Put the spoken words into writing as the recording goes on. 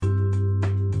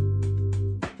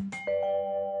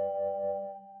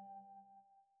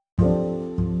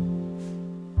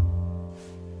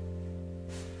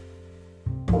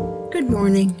Good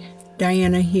morning.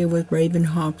 Diana here with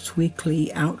Ravenhawk's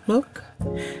Weekly Outlook.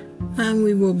 And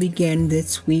we will begin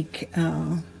this week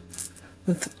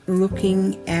with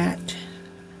looking at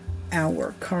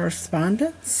our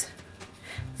correspondence.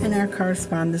 And our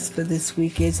correspondence for this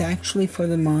week is actually for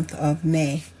the month of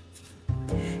May.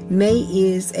 May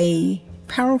is a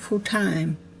powerful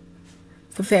time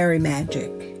for fairy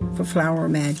magic, for flower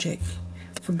magic,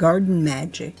 for garden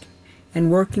magic, and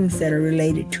workings that are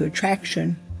related to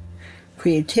attraction,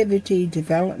 creativity,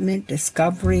 development,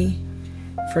 discovery,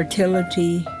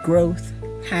 fertility, growth,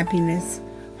 happiness,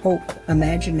 hope,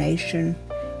 imagination,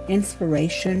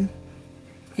 inspiration,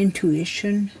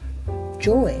 intuition,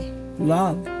 joy,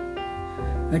 love,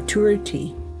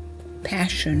 maturity,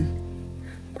 passion,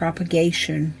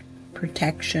 propagation,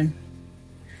 protection,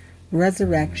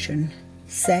 resurrection,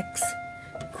 sex,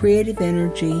 creative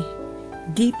energy,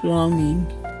 deep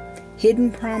longing,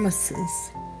 hidden promises,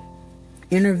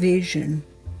 inner vision,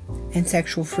 and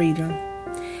sexual freedom.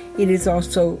 It is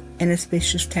also an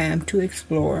auspicious time to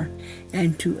explore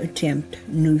and to attempt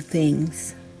new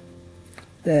things.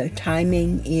 The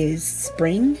timing is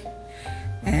spring,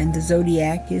 and the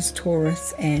zodiac is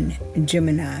Taurus and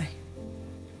Gemini.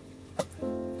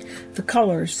 The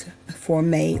colors for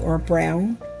May are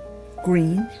brown,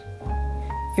 green,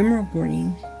 emerald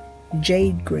green,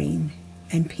 jade green,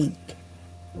 and pink.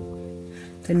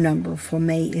 The number for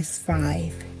May is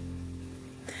 5.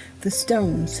 The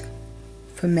stones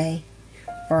for May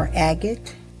are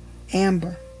agate,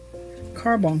 amber,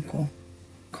 carbuncle,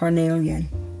 carnelian,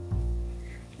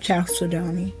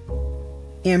 chalcedony,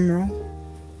 emerald,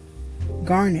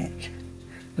 garnet,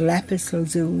 lapis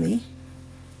lazuli,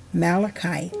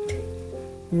 malachite,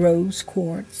 rose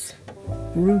quartz,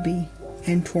 ruby,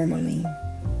 and tourmaline.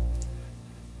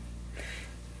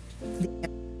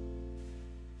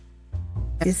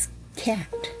 Is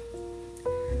cat,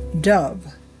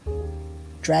 dove,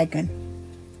 dragon,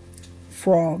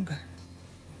 frog,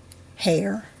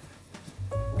 hare,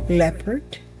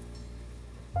 leopard,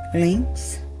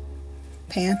 lynx,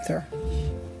 panther,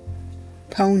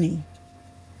 pony,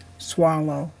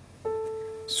 swallow,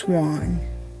 swan,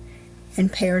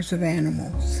 and pairs of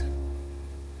animals.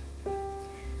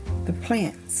 The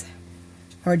plants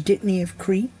are Dittany of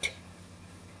Crete,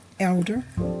 elder,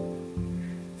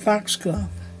 foxglove,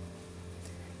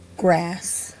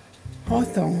 grass,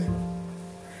 hawthorn,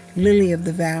 lily of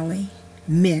the valley,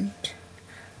 mint,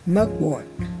 mugwort,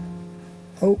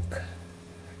 oak,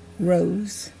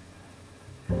 rose,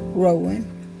 rowan,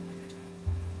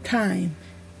 thyme,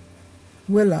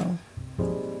 willow,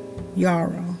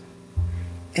 yarrow,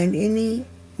 and any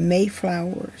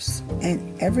mayflowers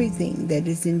and everything that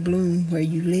is in bloom where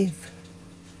you live.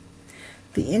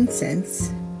 The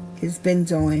incense is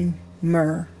benzoin,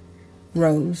 myrrh,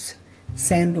 rose,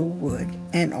 sandalwood,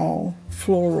 and all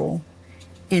floral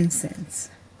incense.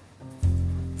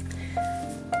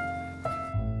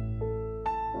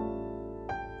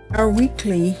 Our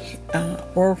weekly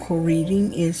oracle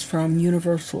reading is from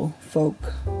Universal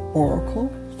Folk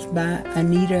Oracles by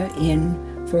Anita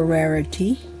N.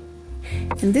 Verarity.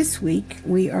 And this week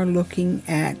we are looking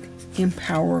at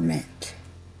empowerment.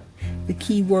 The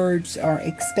key words are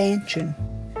expansion,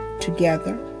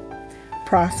 together,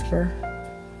 prosper,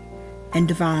 and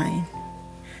divine.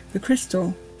 The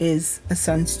crystal is a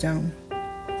sunstone.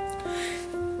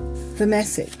 The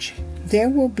message: there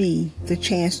will be the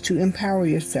chance to empower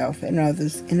yourself and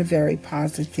others in a very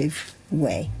positive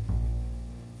way.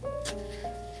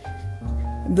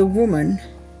 The woman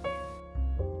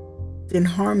is in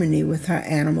harmony with her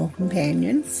animal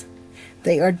companions.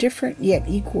 They are different yet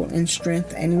equal in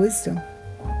strength and wisdom.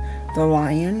 The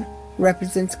lion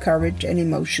represents courage and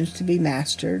emotions to be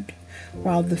mastered,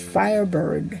 while the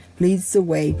firebird leads the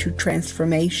way to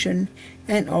transformation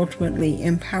and ultimately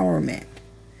empowerment.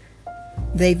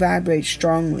 They vibrate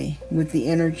strongly with the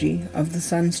energy of the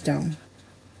sunstone.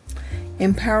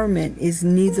 Empowerment is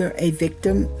neither a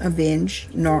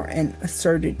victim-avenged nor an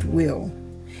asserted will.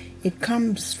 It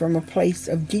comes from a place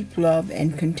of deep love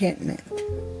and contentment.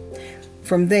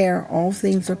 From there, all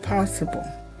things are possible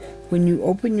when you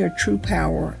open your true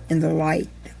power in the light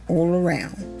all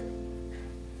around.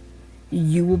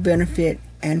 You will benefit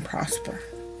and prosper.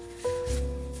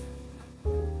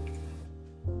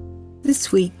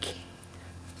 This week,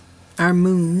 our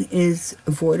moon is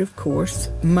void of course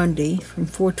Monday from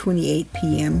 4:28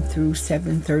 p.m. through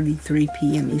 7:33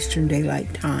 p.m. Eastern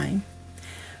Daylight Time,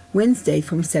 Wednesday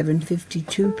from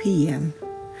 7:52 p.m.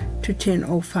 to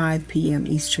 10:05 p.m.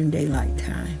 Eastern Daylight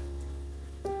Time,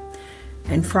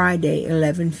 and Friday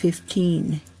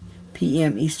 11:15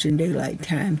 p.m. Eastern Daylight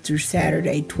Time through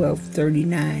Saturday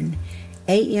 12:39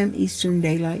 a.m. Eastern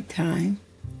Daylight Time.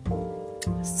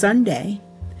 Sunday,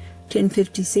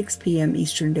 10:56 p.m.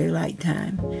 Eastern Daylight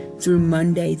Time through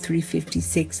Monday,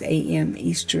 3:56 a.m.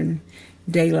 Eastern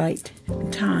Daylight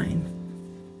Time.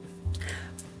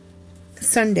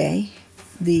 Sunday,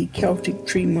 the Celtic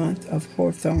tree month of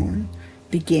Hawthorne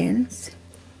begins.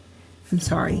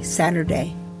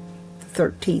 Saturday, the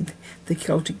 13th, the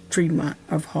Celtic tree month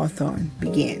of Hawthorne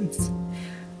begins.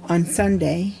 On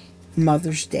Sunday,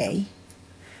 Mother's Day,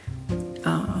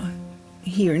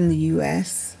 here in the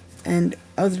U.S. and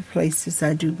other places,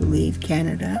 I do believe,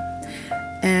 Canada,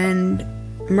 and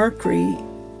Mercury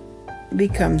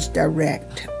becomes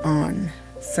direct on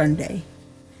Sunday.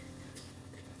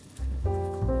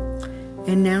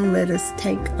 And now let us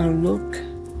take a look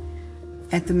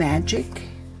at the magic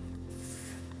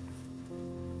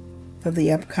for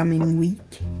the upcoming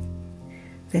week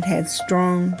that has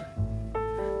strong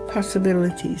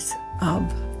possibilities of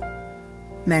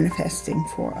manifesting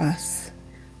for us.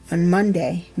 On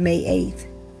Monday, May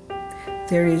 8th,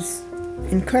 there is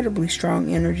incredibly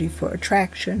strong energy for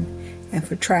attraction and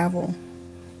for travel,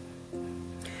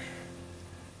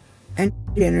 and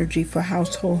energy for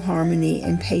household harmony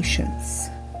and patience.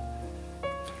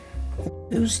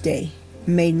 Tuesday,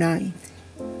 May 9th,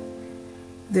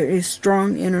 there is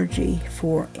strong energy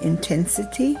for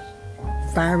intensity,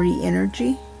 fiery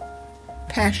energy,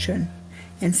 passion,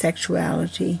 and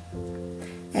sexuality,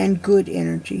 and good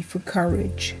energy for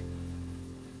courage.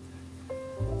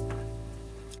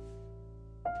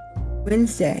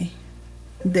 Wednesday,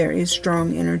 there is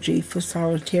strong energy for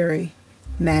solitary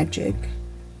magic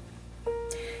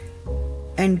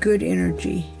and good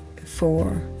energy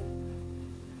for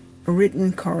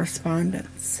written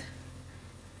correspondence.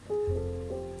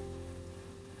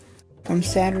 On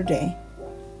Saturday,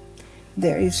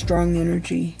 there is strong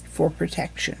energy for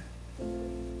protection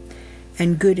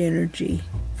and good energy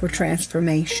for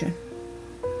transformation.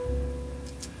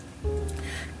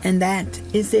 And that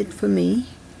is it for me.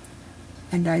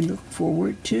 And I look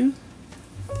forward to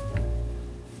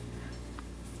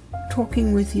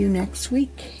talking with you next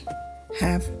week.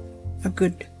 Have a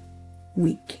good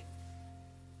week.